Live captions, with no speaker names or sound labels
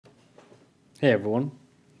Hey everyone,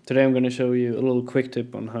 today I'm going to show you a little quick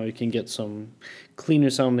tip on how you can get some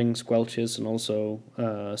cleaner sounding squelches and also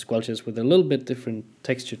squelches with a little bit different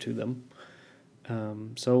texture to them.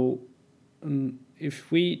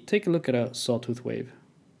 If we take a look at a sawtooth wave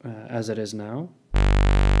as it is now,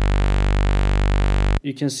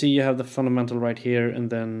 you can see you have the fundamental right here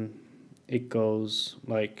and then it goes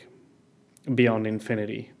like beyond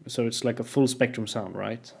infinity. So it's like a full spectrum sound,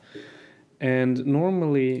 right? And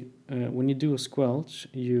normally when you do a squelch,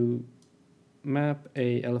 you map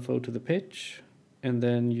a LFO to the pitch and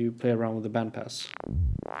then you play around with the bandpass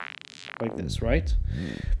like this, right?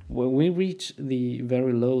 When we reach the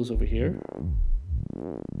very lows over here,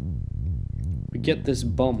 we get this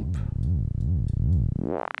bump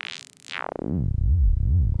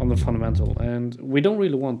on the fundamental, and we don't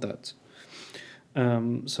really want that.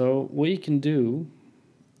 So what you can do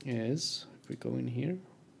is, if we go in here,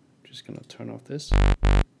 I'm just gonna turn off this.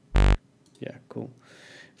 Yeah, cool.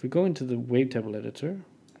 If we go into the wavetable editor,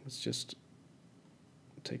 let's just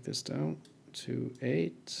take this down to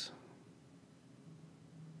 8.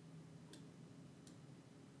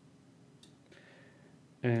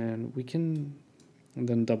 And we can, and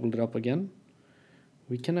then double it up again.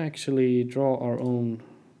 We can actually draw our own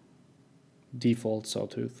default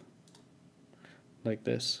sawtooth, like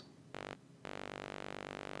this.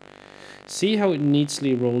 See how it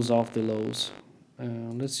neatly rolls off the lows.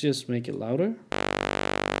 Let's just make it louder.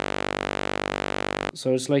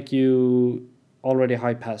 So it's like you already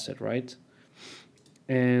high pass it, right?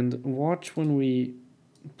 And watch when we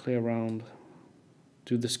play around,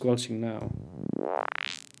 do the squelching now.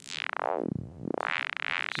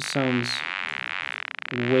 Just sounds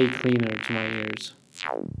way cleaner to my ears.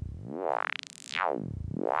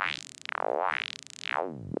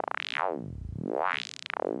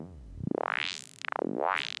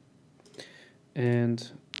 And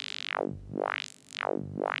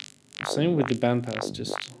same with the bandpass,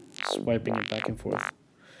 just swiping it back and forth.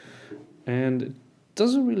 And it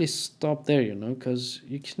doesn't really stop there, you know, because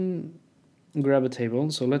you can grab a table.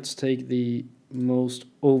 So let's take the most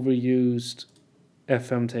overused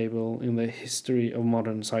FM table in the history of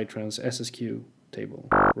modern psytrance, SSQ table,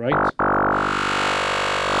 right?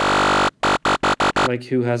 Like,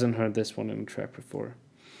 who hasn't heard this one in a track before?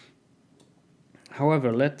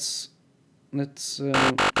 However, let's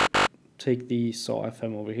take the saw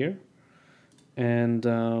FM over here, and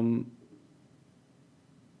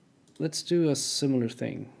let's do a similar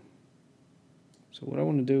thing. So what I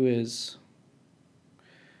want to do is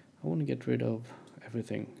I want to get rid of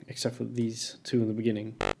everything except for these two in the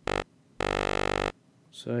beginning.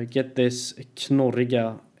 So I get this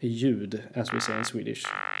knorriga ljud, as we say in Swedish.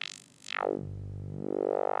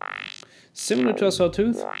 Similar to a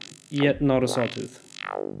sawtooth, yet not a sawtooth.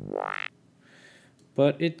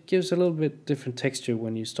 But it gives a little bit different texture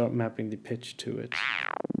when you start mapping the pitch to it.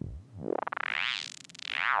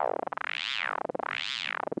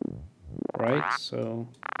 Right, so...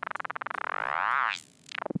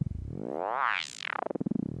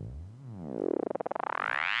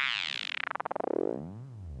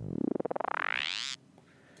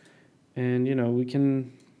 And, you know, we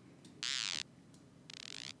can...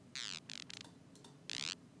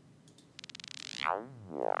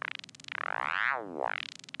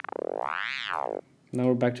 Now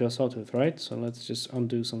we're back to a sawtooth, right? So let's just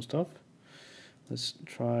undo some stuff. Let's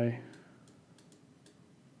try...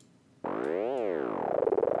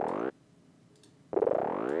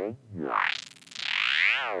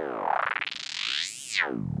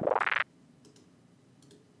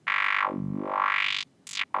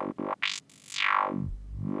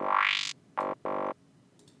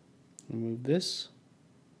 Remove this.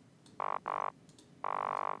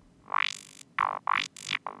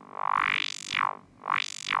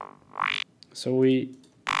 So we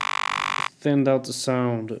thinned out the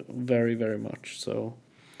sound very, very much. So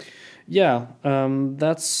yeah,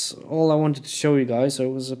 that's all I wanted to show you guys. So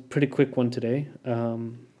it was a pretty quick one today.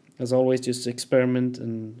 As always, just experiment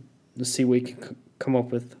and see what you can come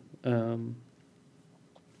up with. It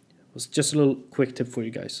was just a little quick tip for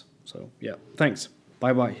you guys. So yeah, thanks.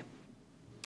 Bye bye.